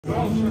After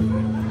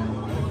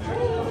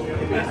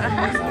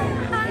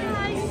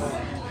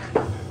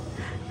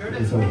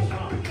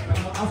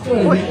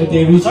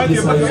they reach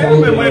this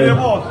household,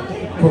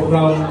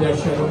 program their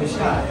share.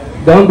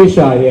 Don't be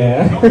shy,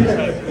 yeah.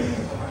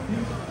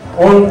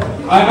 Or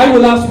I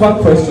will ask one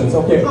questions.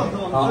 Okay.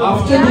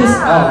 After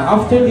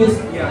this,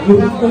 you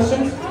have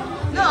questions?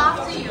 No,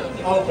 after you.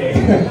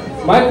 Okay.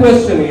 My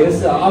question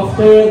is,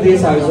 after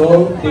this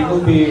household, they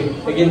will be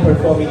again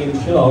performing in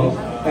Shillong,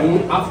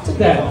 and after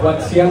that,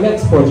 what's your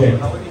next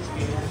project?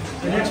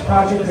 The next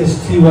project is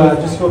to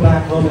just go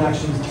back home and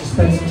actually just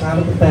spend some time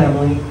with the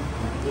family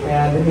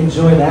and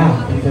enjoy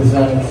that, because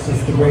it's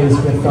just the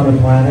greatest gift on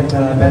the planet.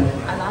 But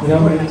you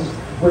know,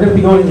 we're going to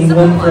be going to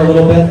England for a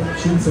little bit,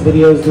 shooting some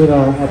videos, doing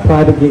a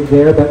private gig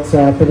there. But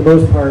for the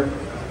most part,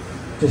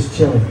 just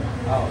chilling.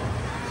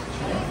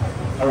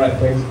 All right,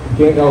 thanks.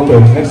 Okay,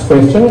 next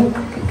question.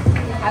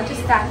 I'll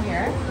just stand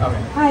here.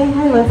 Okay.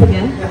 Hi once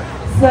again.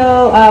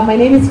 So my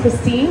name is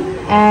Christine,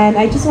 and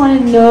I just want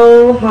to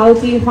know, how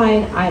do you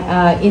find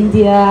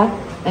India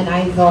and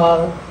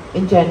Aizawl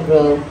in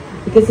general?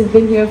 Because we've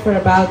been here for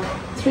about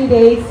 3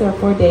 days or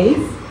 4 days,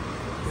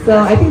 so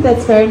I think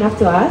that's fair enough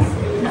to ask.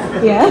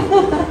 Yeah.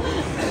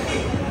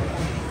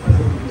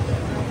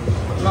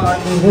 I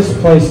mean, this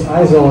place,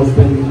 Aizawl, has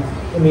been,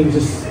 I mean,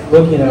 just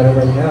looking at it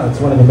right now, it's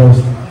one of the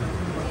most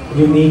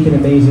unique and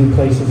amazing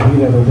places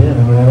we've ever been.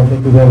 I mean, I don't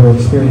think we've ever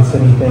experienced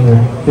anything or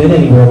been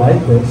anywhere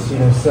like this, you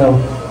know, so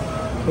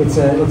it's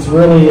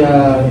really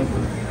an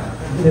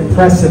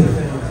impressive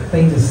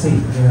thing to see,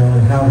 you know,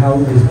 and how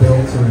it was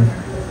built,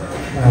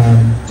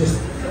 and just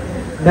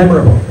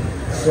memorable.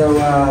 So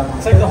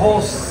it's like the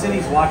whole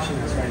city's watching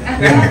us right now.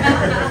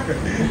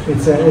 Yeah.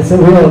 It's a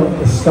real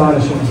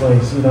astonishing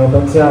place, you know,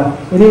 but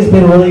it has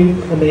been really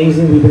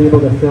amazing. We've been able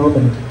to film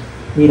and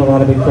meet a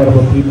lot of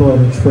incredible people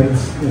and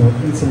experience, you know,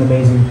 eat some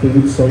amazing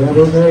food. So yeah,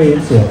 we're very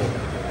into it.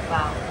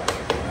 Wow.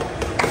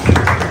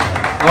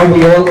 Are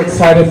we all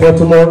excited for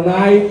tomorrow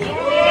night?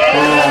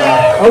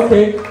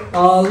 Okay.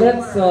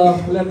 Let's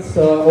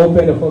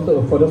open a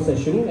photo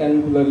session,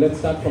 and let's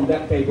start from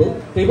that table.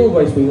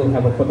 Table-wise, we will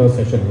have a photo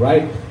session,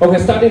 right? Okay,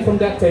 starting from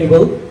that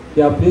table.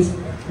 Yeah, please,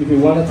 if you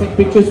want to take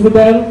pictures with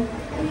them.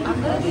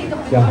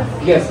 Yeah.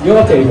 Yes,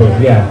 your table.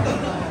 Yeah.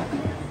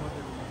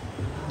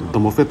 The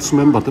Moffats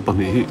member te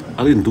pani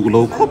alin du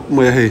lo khop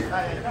me he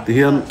ti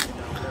hian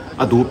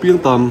adu piang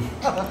tan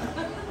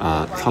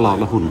thala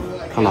la hun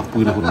thala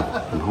pui na hun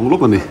hong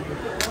lok ani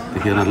ti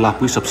hian la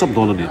pui sap sap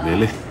don ani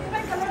mele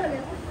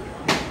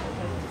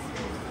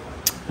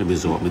he mi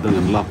zo mi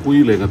dang la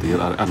pui le nga ti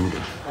an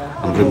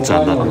rem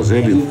chan da ang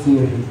zelin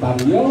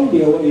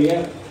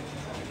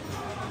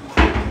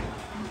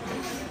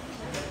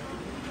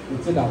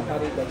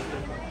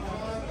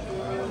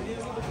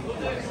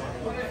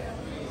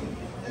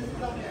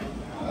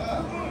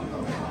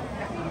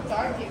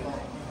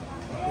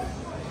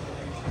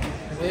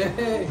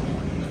Hey.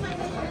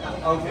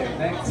 Okay,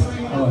 next.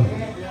 Oh.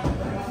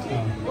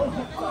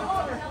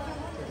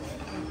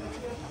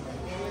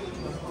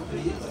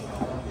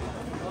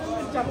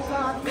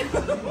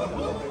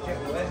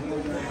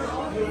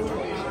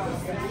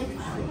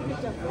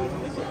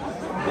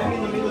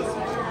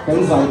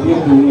 Cái giải thiên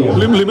phú nhiều.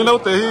 Lim lâu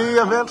tế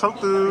em biết sống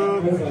từ.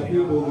 Cái giải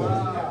thiên phú nhiều.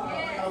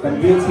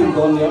 Cần biết xin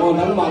con nhiều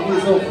nắng bán đi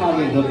dâu pha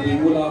để được tí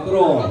u la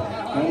pro.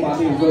 Nắng bán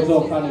đi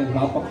dâu pha để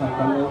lá bọc hạt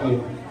con ơi.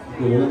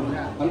 Kiểu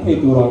anh thấy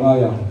tụ rồi ai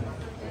à?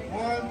 1,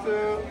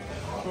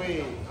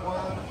 2,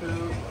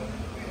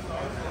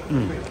 3.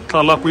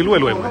 Thala pui luai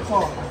luai. 1, 2,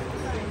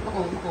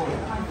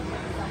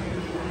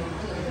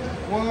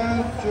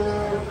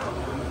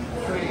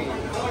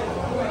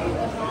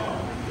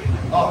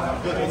 3.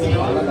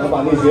 Các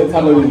bạn đi diễn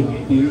calorie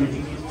thì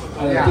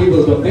khi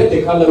vừa được biết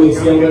thì calorie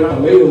riêng lên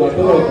khoảng mấy điều mà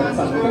tôi rồi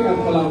sẵn cách ăn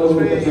calorie đâu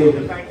được gì.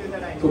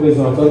 Thì bây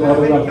giờ tôi có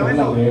đôi lần cũng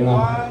làm thế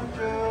nào.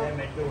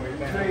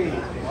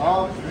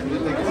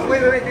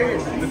 Wait.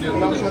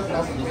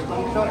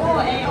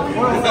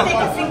 Take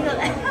a single.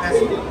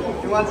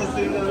 You want to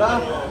single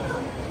that?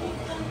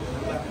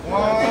 1,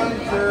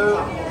 2,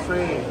 3.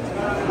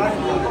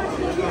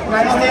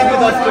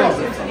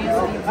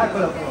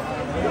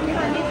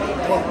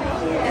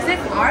 Is it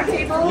our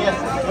table? Yes.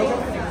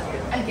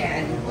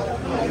 Again.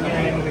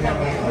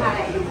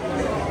 Hi.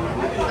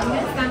 I'm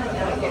going to stand up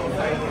again.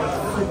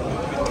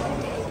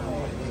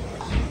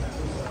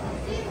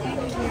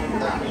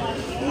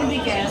 You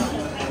begin.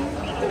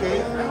 Okay.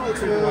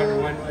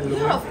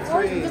 Yeah, of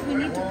course, because we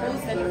need to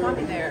post and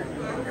copy there.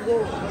 Go.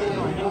 1,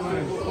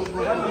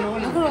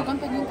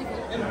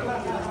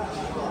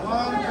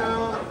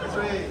 2,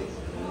 3.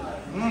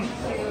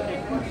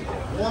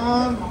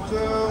 1,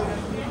 2,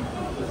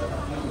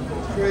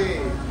 3.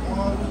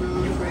 1,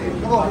 2,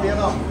 3. Come on, get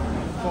up.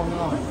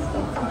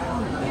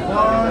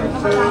 1,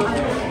 2.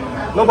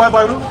 Lâu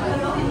bye luôn.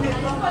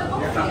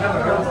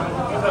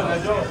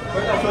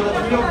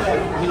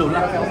 Ví dụ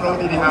là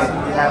không đi hàng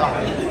dài lắm.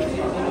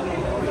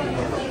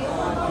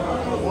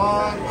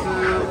 1,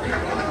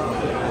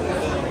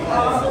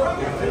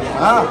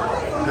 2.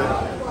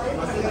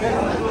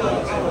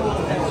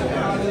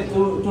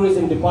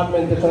 tourism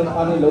department the chon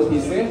pani lo ti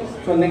se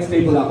so next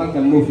table la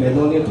kan move le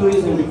do ni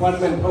tourism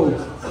department ho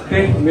te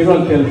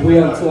miron tel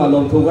puya chu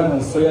along thu kan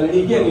han soyan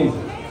ni gen in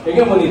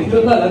ege moni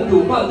thil ta lan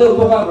du pa de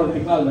ko ka ro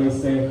tikal mai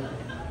se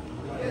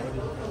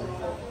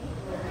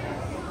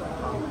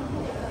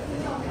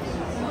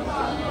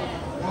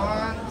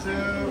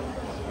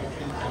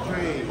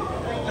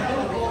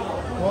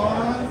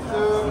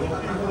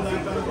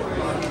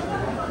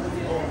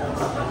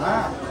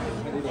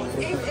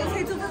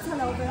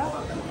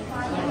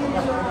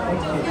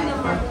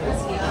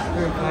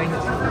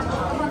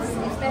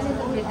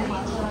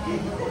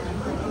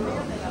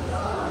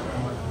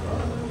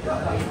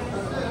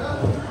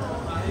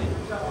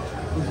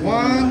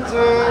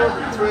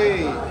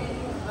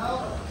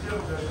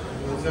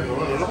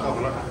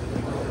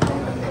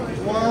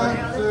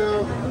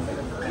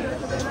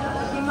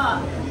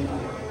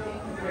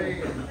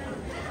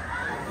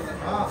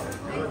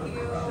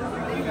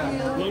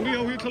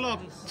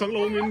สังโล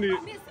มินนี่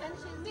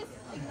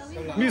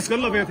มิสกัน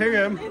ละเบียเทงเ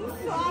อ็ม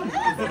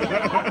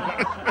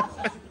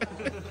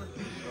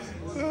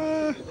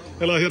เ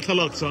วลาเฮ็ดทะ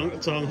ลัก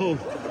จางห้อง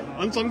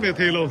อันจังเบียเ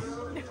ทโล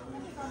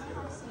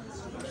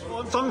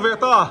อันจังเบีย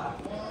ตา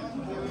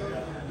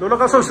ดูแล้ว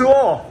ก็สู้ๆ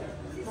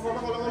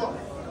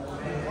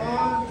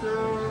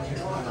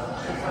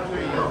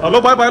เอาล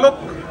บไปลบ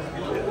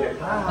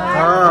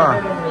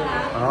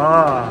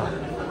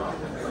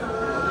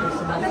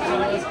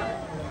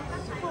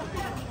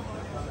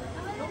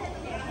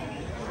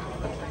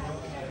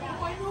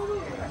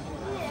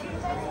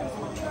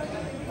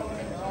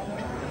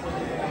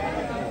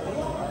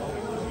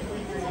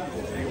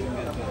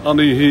อัน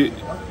นี้ฮี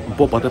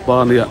บ๊อบปัตตา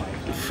นี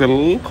เฟล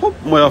คบ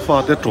ไม่อาฟา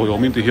เตโตยอ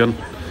มินที่เห็น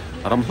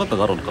รำพัดตะ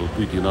การอนกัล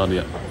ปุยที่นั่นเ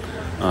นี่ย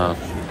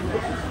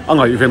อันไห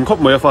นเฟลคบ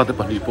ไม่อาฟาเต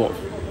ปนีโป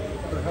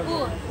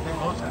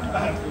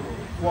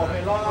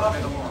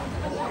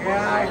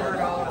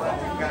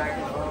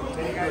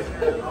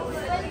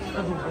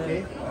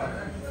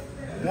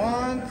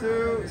One,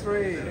 two,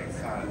 three.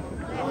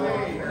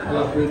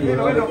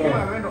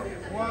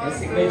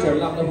 Signature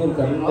lang na hul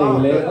kan tayo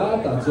leka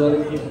ta chuan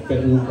ki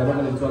peru kan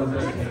kan chuan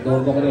do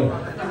do kan ni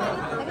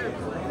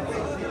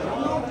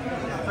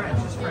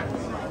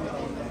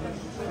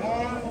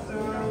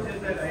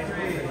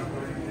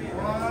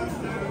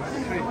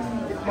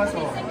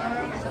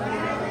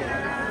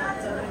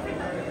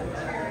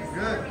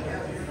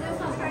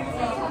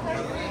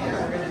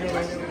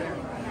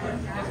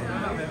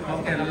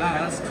Okay, the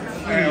last.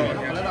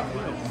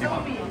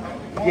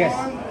 yes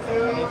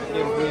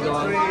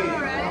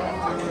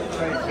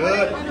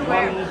Good.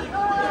 one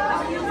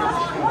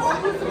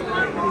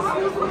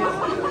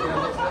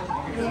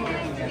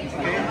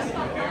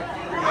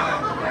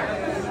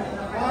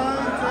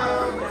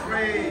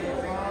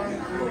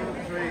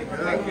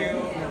Thank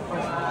you.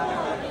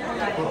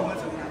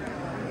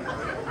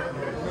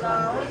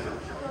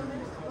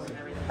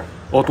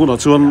 โอ้ตัวน่ะ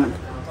ชวน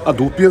อ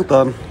ดูเปียง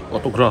ตันออ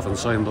โตกราฟอัน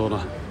ไซน์ตัวน่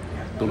ะ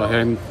ตัวน่ะเห็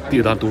นตี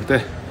ดันตัวเต้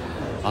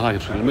อะไร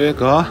ฟิลเม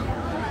กะ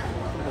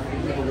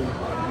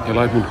เฮ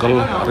ลัยมุนกัล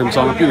เรน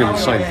ซังปิ้งอัน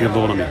ไซน์ที่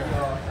ตัวน่ะ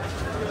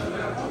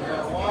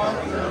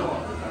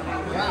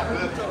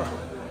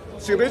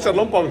สิ่งที่ฉัน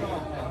ล้มปัง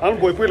อัน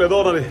ป่วยพุ่ยเลยตั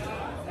วน่ะนี่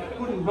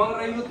คุณบางไ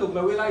รรู้ตุกแ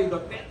ล้วเวลาอีด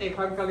เตะ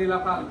คันกันลีลา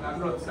ค่ะการ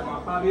รถสมา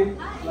ภาพิน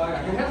เราอยา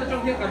กให้จะจ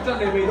งเทียบกับเจ้า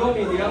ในวีดีโอ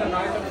มีเดียอะไร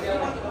จงเทียบ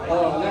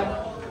แล้ว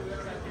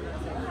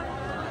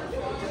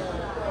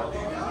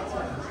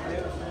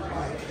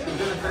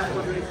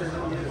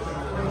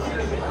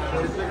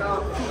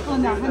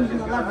con nào hành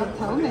là vịt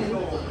thấu này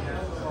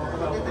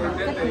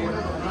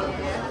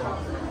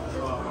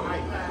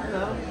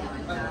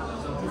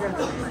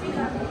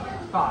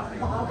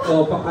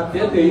ประคัดเดี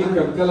ยตี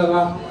กับกันละ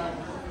กัน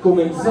กูเห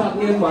มือนสัตว์เ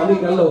นี่ยมานี่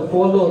กันเรา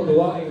follow ตั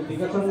วเองที่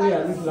ก็ต้องเรีย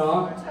นนี่ละ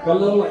กัน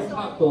เราไหลภ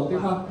าพตัวที่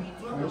เขา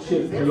ชิ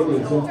ปให้ดู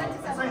สิ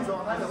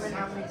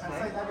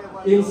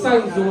อินไซ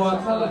น์จัว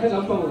ถ้าเราให้เรา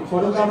ฟังโฟ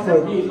โตกราฟเฟอ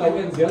ร์ที่เราเ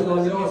ป็นเสียงตัว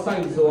นี้ไซ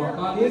น์จัว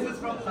ก็นี่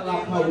ถ้าเรา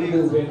พาไป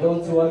ดูเป็นตัว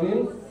จัวนี้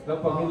เรา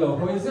ฟังให้เรา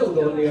พอเสีย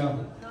ตัวนี้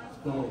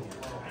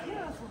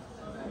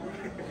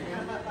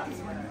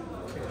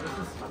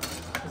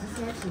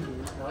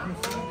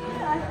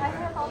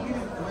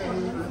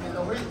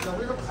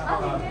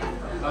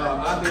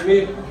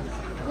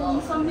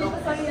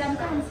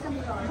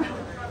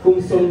kung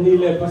som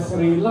nile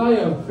pasri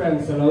lion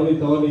fans around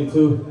it on it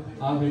too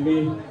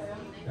maybe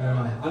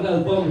an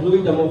album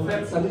lui demo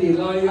fans an di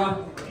laya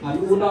an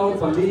unau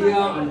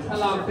palia an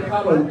thalak te kha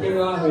ron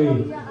kenga hei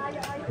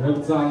ram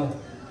chang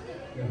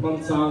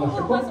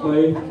sakot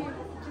mai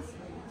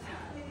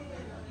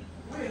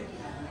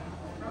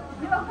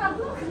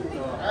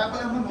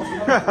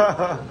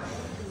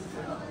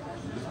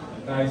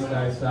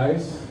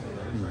nice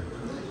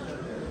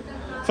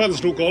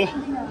fans do call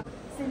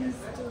since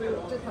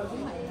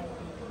 2009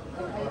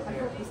 I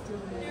hope it's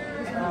still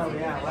Oh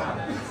yeah, wow.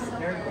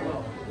 Very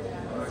cool.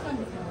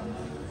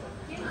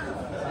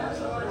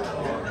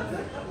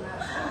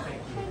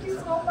 thank you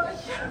so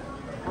much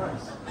Of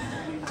course.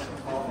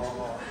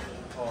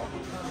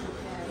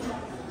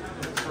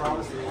 For all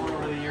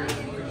the years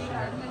we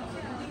shared.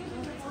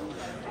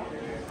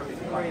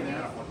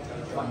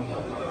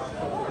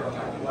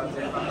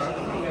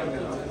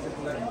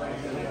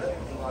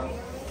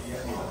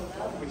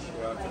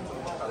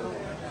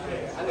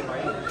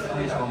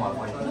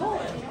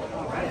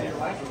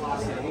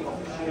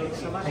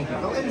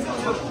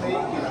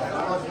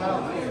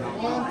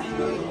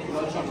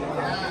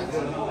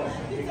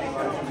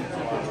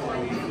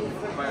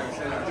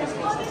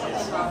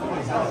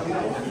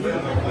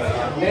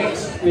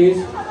 Next,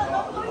 please.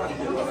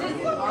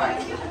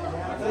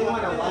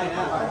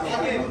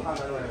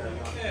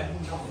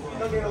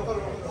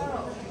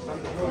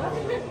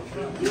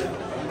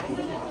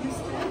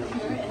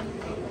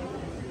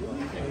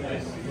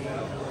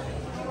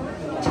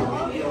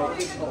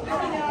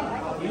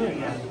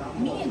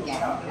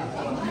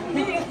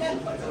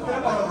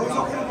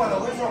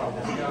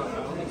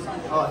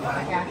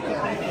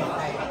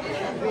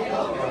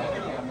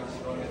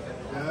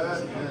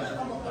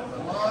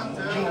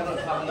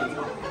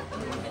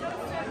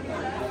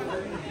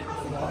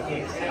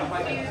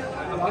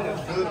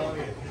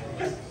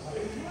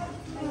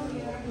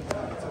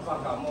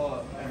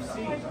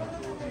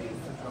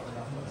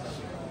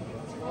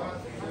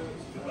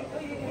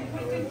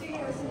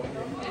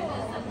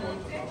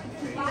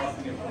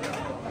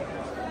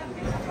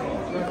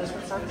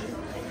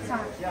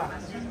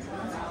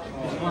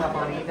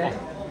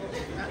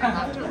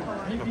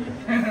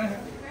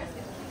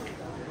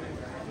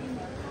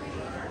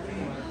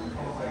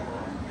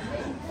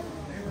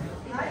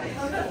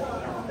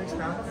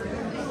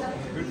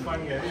 Good fun,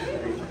 guys.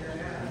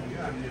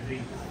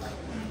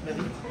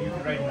 You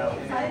right now.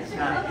 How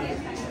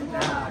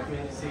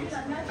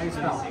you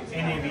spell?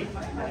 NAV.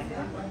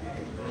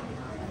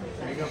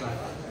 There you go, bud.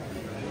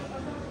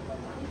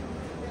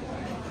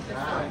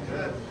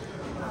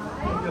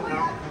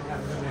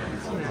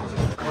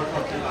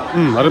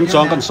 Arim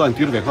chang kan sa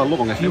intir vek lo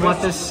bang. Do you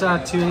want this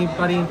to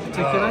anybody in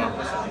particular?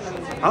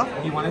 Huh?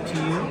 You want it to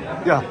you?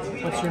 Yeah.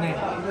 What's your name?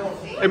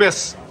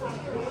 MS.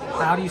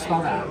 How do you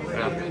spell that?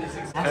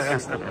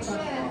 MS.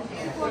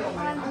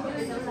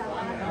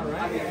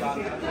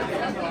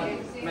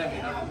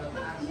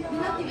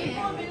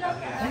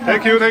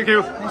 Thank you.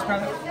 Thanks,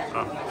 brother.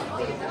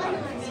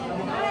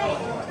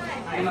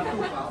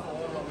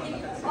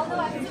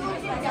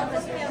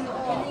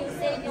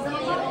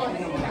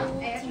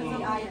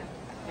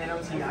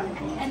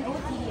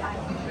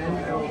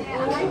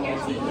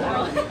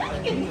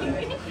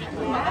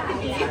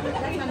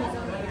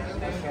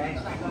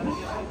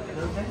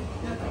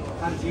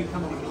 How do you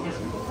come to kiss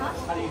me?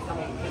 How do you come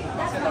to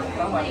kiss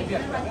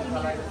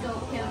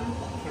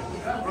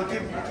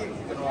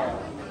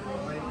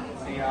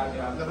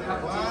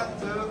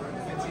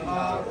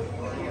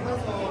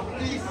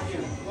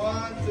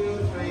One, two,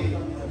 three.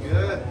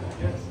 Good.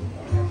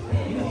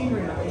 You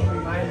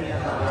remind me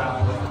of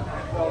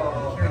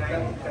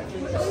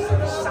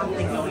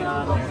something going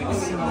on there with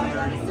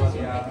similarity.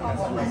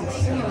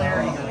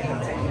 Similarity going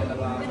on.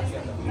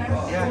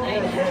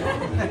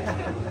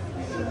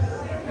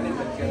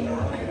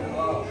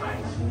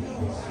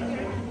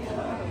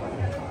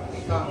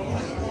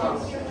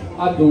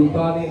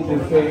 Adulta ni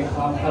defe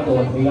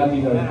adult niya di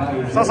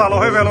na. Sa lo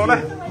he velo ne.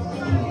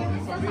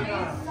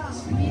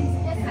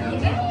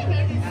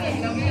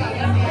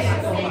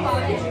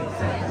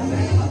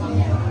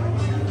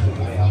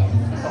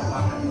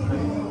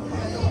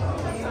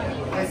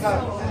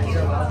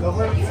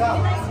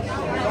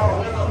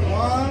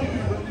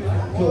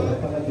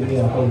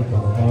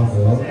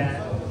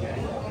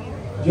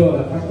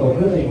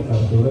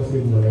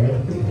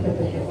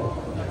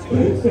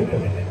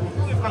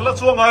 Kan la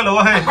chuang ai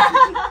lo he.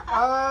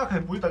 Cái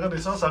bụi ta cái để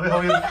sao sáng cái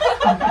hậu yên.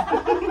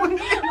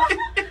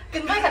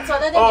 Cần phải thật sự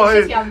đây để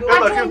xem luôn.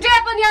 Trùng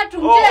chết bên nhà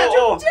trùng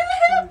chết.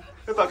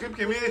 Cái ta kim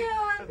kimi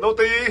nô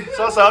tì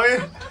sao sáng đi.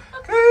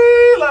 Cái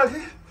là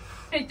cái.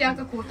 Cái cha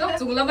cái cụ tóc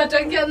trùng là mà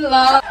chân chân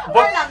là.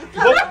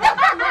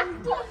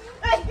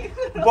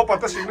 Bố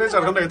bắt ta xin lấy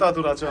chân cái này ta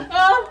tu ra chân.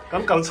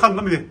 Cái cẩn thận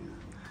lắm đi.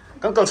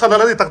 Cái cẩn thận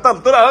là gì tắc tắc.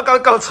 Tức là cái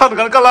cẩn thận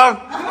cái lang.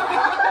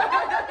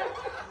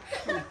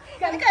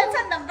 Cái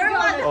chân number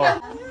one.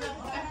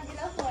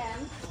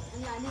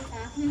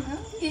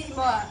 Chị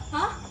mà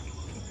hả?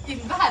 Chị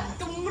bà hẳn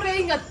tung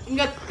rê ngật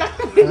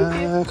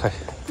Okay.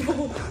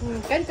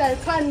 Cái chân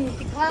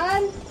chị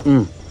khoan.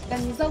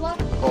 Cần sao á?